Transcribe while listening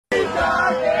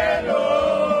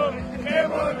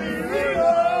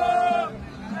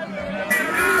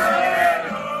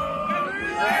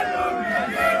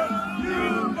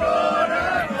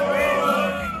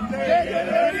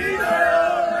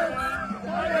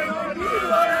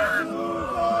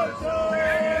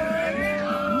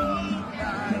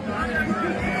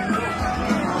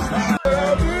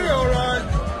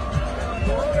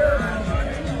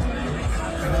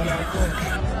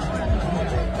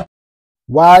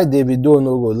Why Davido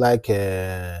no go like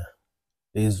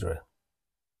Israel?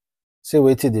 Say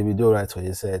wetin Davido write for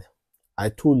you said, I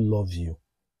too love you.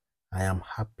 I am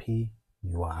happy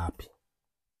you are happy.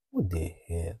 What the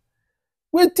hell?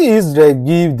 Wetin Israel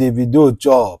give Davido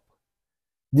job?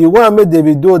 The one made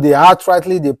Davido they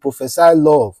outrightly they prophesy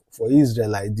love for Israel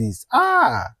like this.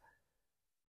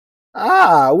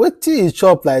 Wetin he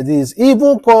chop like this?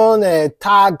 Even con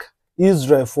tag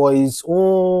Israel for his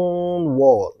own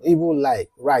wall. Even like,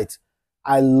 right,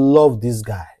 I love this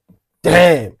guy.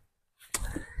 Damn.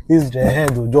 Israel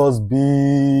head will just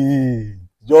big.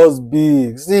 Just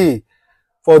big. See,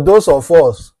 for those of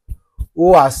us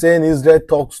who are saying Israel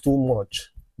talks too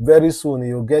much, very soon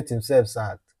he will get himself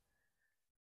sacked.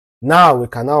 Now we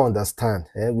can now understand.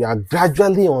 We are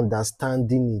gradually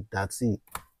understanding it. That's it.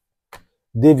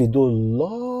 Davido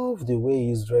love the way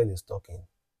Israel is talking.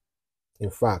 In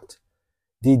fact,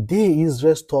 the day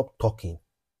Israel stop talking,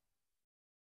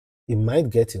 he might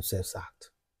get himself sacked.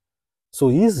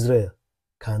 So Israel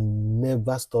can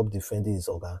never stop defending his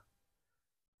organ.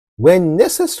 When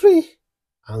necessary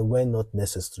and when not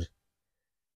necessary.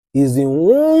 He's the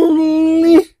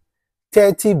only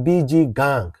 30 BG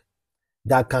gang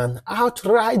that can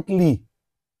outrightly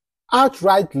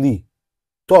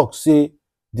talk, say,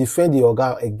 defend the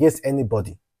organ against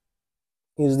anybody.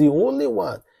 He's the only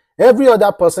one. Every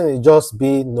other person is just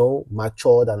being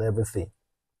matured and everything.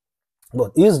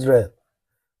 But Israel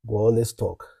will always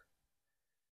talk.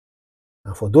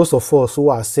 And for those of us who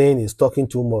are saying he's talking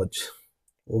too much,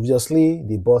 obviously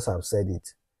the boss have said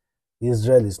it.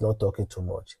 Israel is not talking too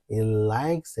much. He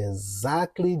likes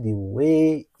exactly the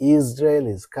way Israel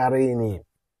is carrying him.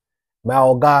 My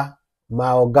oga.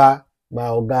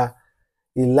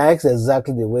 He likes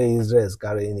exactly the way Israel is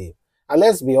carrying him. And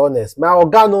let's be honest, my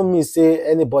oga no mean say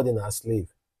anybody na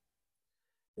slave.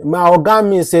 My oga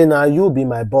mean say now you be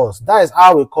my boss. That is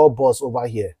how we call boss over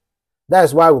here. That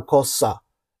is why we call sir.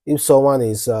 If someone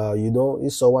is,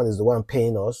 if someone is the one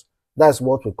paying us, that's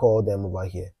what we call them over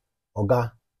here.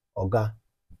 Oga,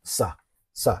 sir.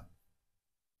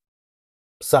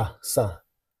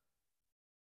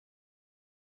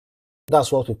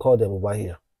 That's what we call them over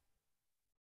here.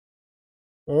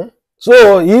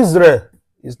 So Israel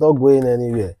is not going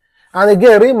anywhere. And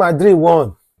again, Real Madrid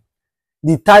won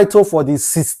the title for the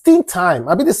 16th time.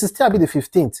 I be the 16th, I be the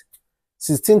 15th.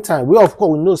 16th time. We of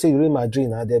course we know say Real Madrid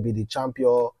now they'll be the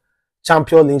Champions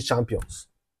League champions.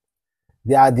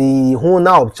 They are the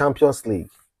owner of Champions League.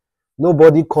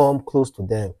 Nobody come close to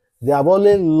them. They have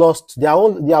only lost. They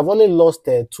have only lost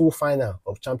 2 finals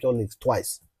of Champions League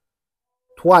twice.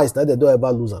 That they don't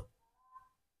ever lose them.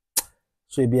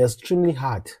 So it'll be extremely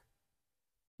hard.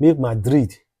 Make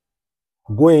Madrid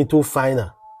go into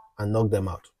final and knock them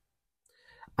out.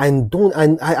 I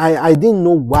didn't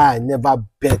know why I never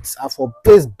bet. I for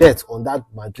place bet on that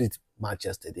Madrid match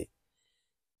yesterday.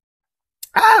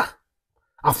 I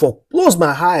for close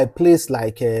my eye, I placed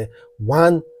like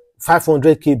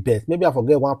 500k bet. Maybe I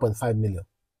forget 1.5 million.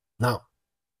 Now,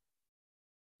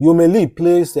 you may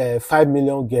place 5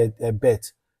 million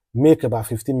bet, make about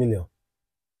 50 million.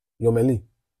 You may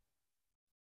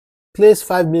place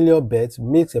 5 million bet,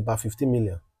 makes about 50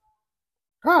 million.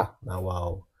 Now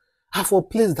wow. I for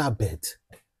place that bet.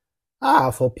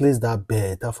 I for place that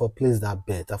bet.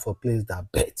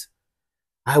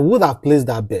 I would have placed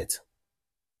that bet.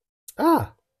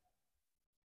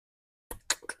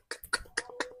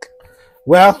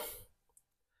 Well,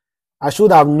 I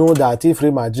should have known that if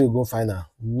Real Madrid go final,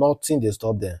 nothing they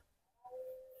stop them.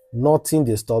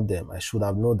 I should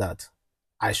have known that.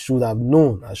 I should have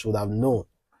known.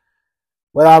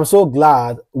 Well, I'm so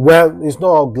glad. Well, it's not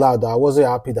all glad. I wasn't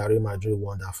happy that Real Madrid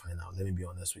won that final. Let me be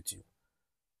honest with you.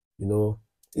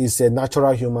 It's a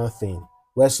natural human thing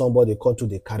where somebody come to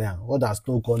the career. Others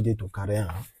no come to career.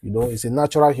 It's a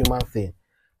natural human thing.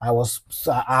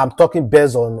 I'm talking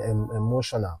based on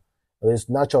emotional. It's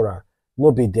natural.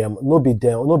 No be them. No be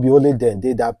only them.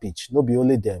 They that pitch. No be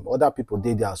only them. Other people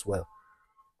did there as well.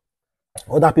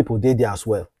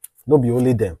 No be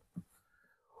only them.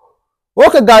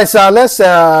 Okay, guys, let's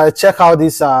check out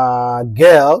this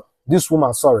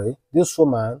woman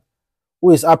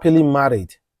who is happily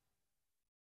married.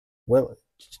 Well,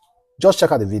 just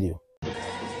check out the video.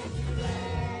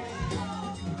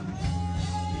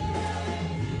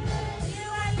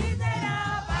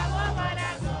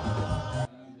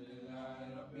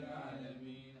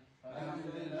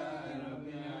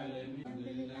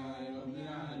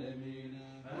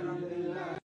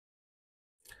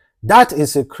 That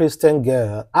is a Christian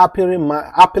girl happily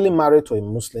married to a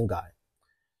Muslim guy.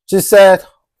 She said,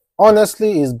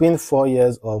 honestly, it's been 4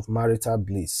 years of marital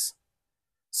bliss.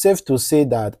 safe to say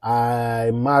that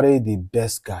I marry the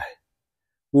best guy.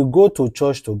 We go to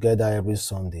church together every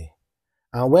Sunday.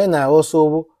 And when I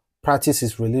also practice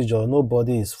his religion,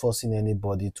 nobody is forcing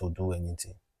anybody to do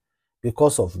anything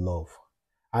because of love.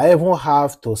 I even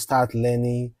have to start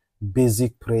learning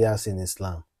basic prayers in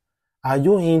Islam. Are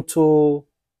you into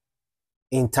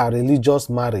interreligious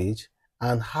marriage?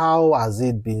 And how has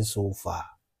it been so far?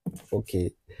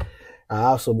 Okay, I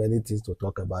have so many things to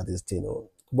talk about this thing.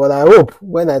 But I hope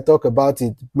when I talk about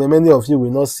it, many of you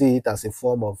will not see it as a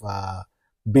form of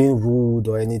being rude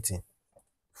or anything.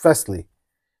 Firstly,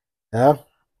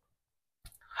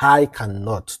 I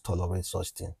cannot tolerate such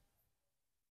thing.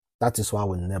 That is why I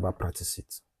will never practice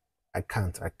it. I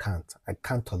can't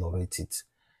tolerate it.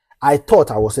 I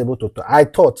thought I was able to. I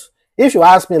thought if you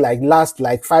ask me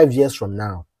like 5 years from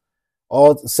now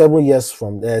or 7 years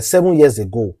from 7 years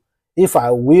ago, if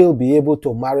I will be able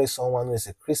to marry someone who is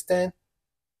a Christian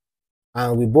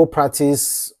and we both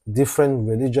practice different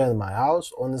religion in my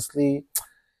house, honestly,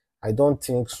 I don't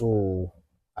think so.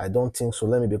 I don't think so.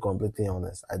 Let me be completely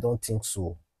honest. I don't think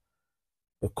so.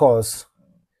 Because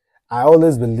I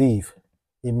always believe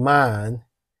a man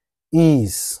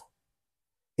is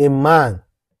a man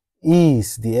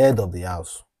is the head of the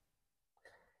house.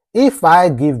 If my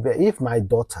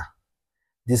daughter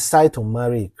decide to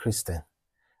marry a Christian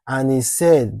and he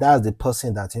said that's the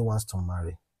person that he wants to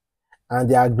marry and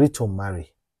they agree to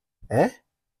marry, and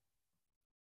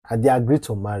they agree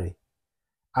to marry,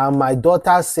 and my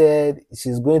daughter said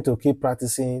she's going to keep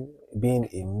practicing being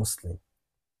a Muslim,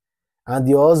 and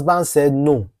the husband said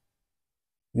no,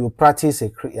 you practice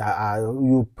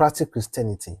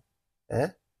Christianity,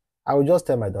 I will just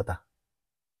tell my daughter,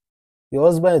 your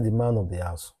husband is the man of the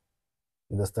house.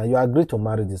 You understand? You agree to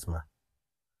marry this man.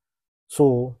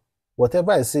 So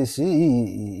whatever I say,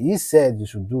 he said you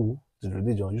should do the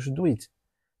religion, you should do it.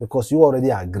 Because you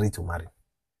already agree to marry.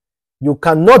 You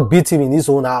cannot beat him in his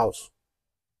own house.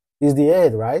 He's the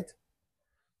head, right?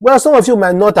 Well, some of you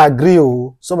might not agree.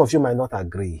 Some of you might not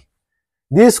agree.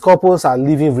 These couples are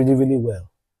living really, really well.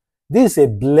 This is a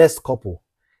blessed couple.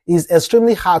 It's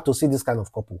extremely hard to see this kind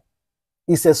of couple.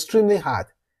 It's extremely hard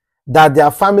that their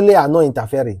family are not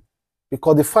interfering,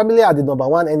 because the family are the number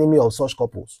one enemy of such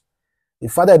couples. The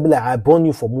father will be like, I born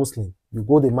you for Muslim. You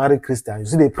go, they marry Christian. You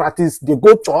see, they practice, they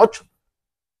go to church.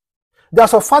 There are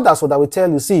some fathers that will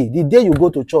tell you, see, the day you go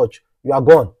to church, you are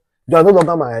gone. You are no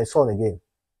longer my son again.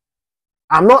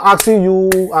 I'm not asking you,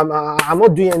 I'm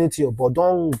not doing anything, but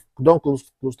don't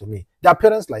close to me. There are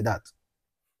parents like that.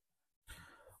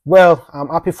 Well, I'm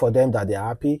happy for them that they are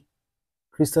happy.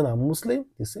 Christian and Muslim,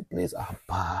 the same place.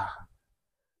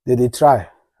 They try.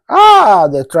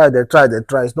 They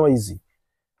try. It's not easy.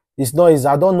 It's not easy.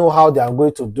 I don't know how they are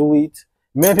going to do it.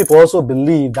 Many people also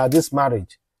believe that this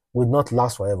marriage will not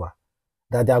last forever,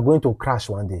 that they are going to crash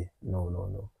one day.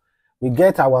 No. We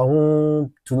get our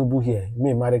own Tinubu here,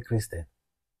 me marry Christian.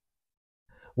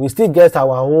 We still get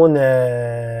our own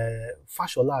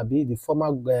Fashola, the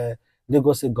former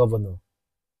Lagos State governor.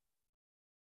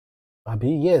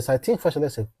 Yes, I think Fashola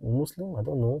is a Muslim. I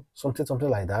don't know, something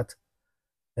like that.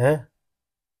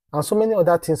 And so many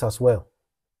other things as well.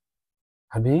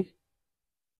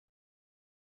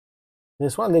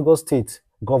 There's one Lagos State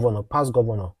governor, past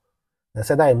governor, they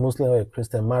said that a Muslim or a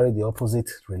Christian marry the opposite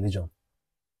religion.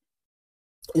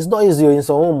 It's not easy in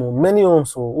some home. Many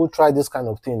homes who try this kind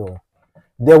of thing,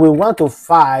 they will want to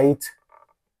fight.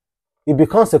 It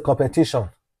becomes a competition.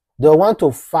 They want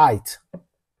to fight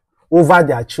over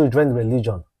their children's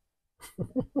religion.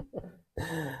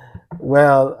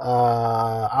 Well,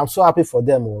 I'm so happy for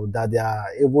them that they are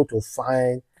able to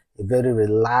find a very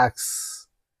relaxed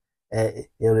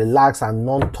and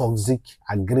non-toxic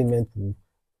agreement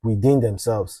within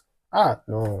themselves.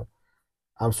 No,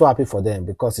 I'm so happy for them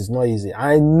because it's not easy.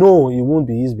 I know it won't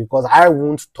be easy because I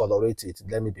won't tolerate it.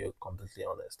 Let me be completely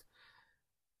honest.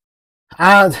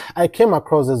 And I came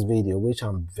across this video, which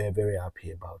I'm very, very happy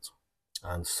about.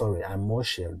 And sorry, I must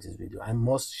share this video.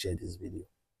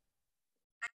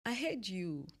 I heard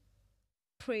you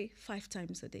pray 5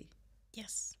 times a day.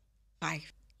 Yes.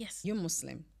 5. Yes. You're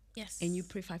Muslim. Yes. And you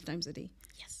pray 5 times a day.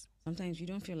 Yes. Sometimes you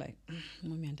don't feel like,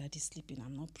 mommy and daddy sleeping,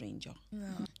 I'm not praying, Joe.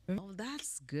 No. Oh,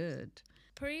 that's good.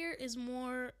 Prayer is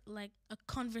more like a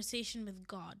conversation with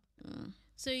God.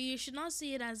 So you should not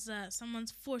see it as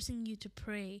someone's forcing you to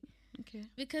pray. Okay.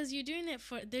 Because they're doing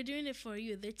it for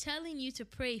you. They're telling you to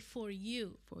pray for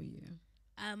you.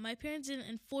 My parents didn't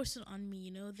enforce it on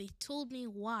me, They told me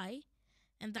why.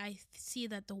 And I see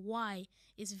that the why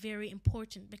is very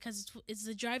important because it's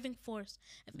the driving force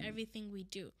of everything we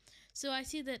do. So I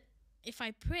see that if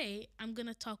I pray, I'm going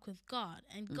to talk with God.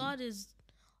 And God is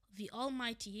the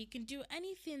Almighty. He can do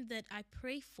anything that I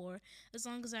pray for as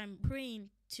long as I'm praying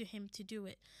to him to do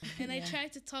it. And I try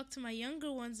to talk to my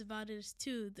younger ones about it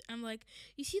too. I'm like,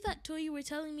 you see that toy you were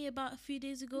telling me about a few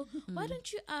days ago? Why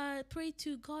don't you pray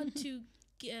to God to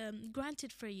grant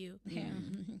it for you?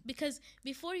 Because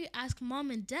before you ask mom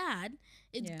and dad,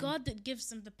 it's God that gives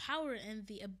them the power and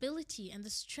the ability and the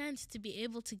strength to be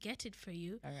able to get it for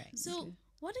you. All right. So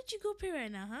why don't you go pray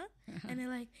right now, huh? And they're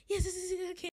like, yes,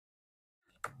 okay.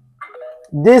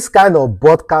 This kind of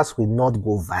broadcast will not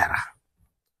go viral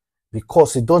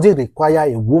because it doesn't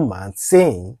require a woman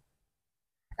saying,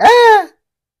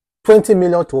 20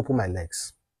 million to open my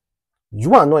legs.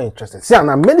 You are not interested. See,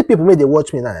 and many people may they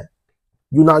watch me now.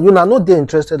 You are not they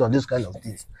interested on this kind of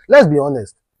things. Let's be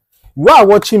honest. You are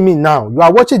watching me now. You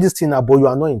are watching this thing now, but you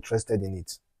are not interested in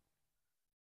it.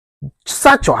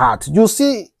 Search your heart. You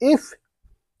see, if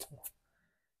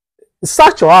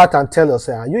search your heart and tell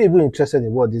yourself, are you even interested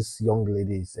in what this young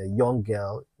lady is, a young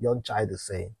girl, young child is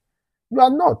saying? You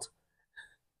are not.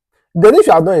 Then if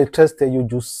you are not interested,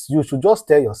 you should just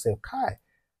tell yourself, Kai,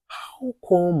 how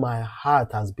come my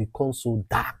heart has become so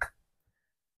dark?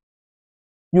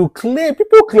 People claim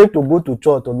to go to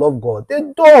church to love God. They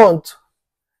don't.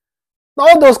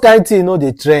 All those kind of things,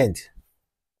 they trend.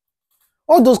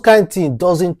 All those kind of things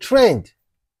doesn't trend.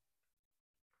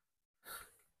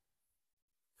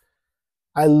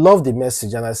 I love the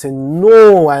message and I say,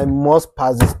 no, I must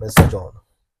pass this message on.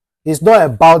 It's not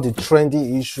about the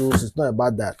trendy issues. It's not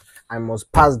about that. I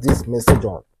must pass this message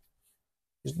on.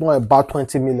 It's not about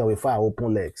 20 million before I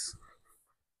open legs.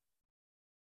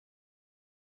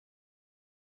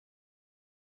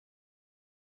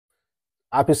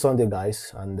 Happy Sunday,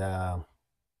 guys. And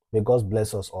may God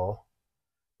bless us all.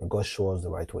 May God show us the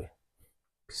right way.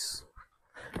 Peace.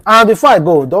 And before I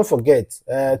go, don't forget,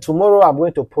 tomorrow I'm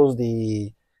going to post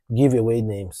the giveaway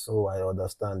names. So I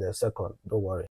understand the second. Don't worry.